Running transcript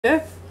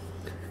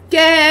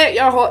Get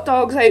your hot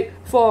dogs out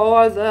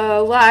for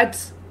the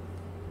lads.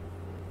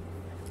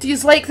 Do you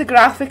like the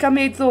graphic I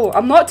made though?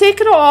 I'm not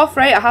taking it off,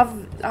 right? I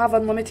have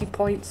unlimited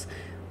points.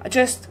 I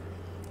just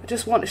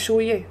want to show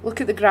you.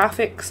 Look at the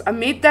graphics. I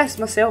made this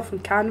myself in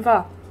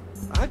Canva.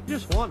 I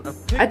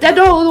did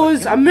all of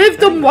those. I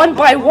moved them one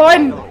by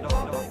one.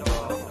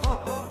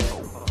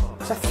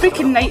 It's a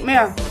freaking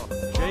nightmare.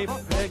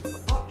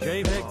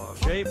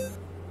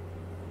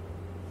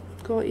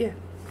 Got you.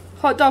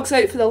 Hot dogs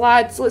out for the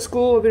lads. Let's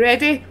go. Are we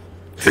ready?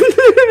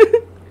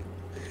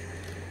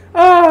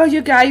 Oh,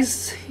 you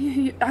guys.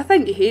 I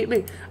think you hate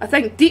me. I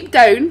think deep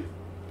down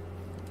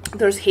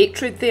there's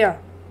hatred there.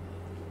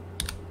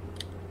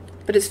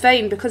 But it's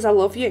fine because I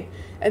love you.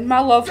 And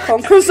my love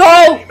conquers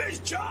all.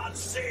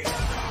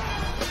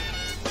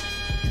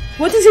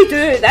 What does he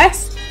do?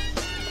 This?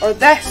 Or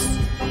this?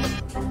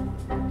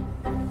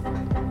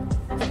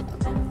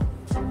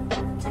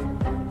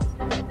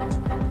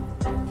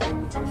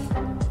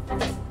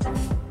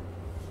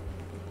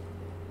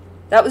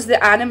 That was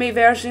the anime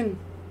version.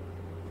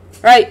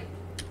 Right.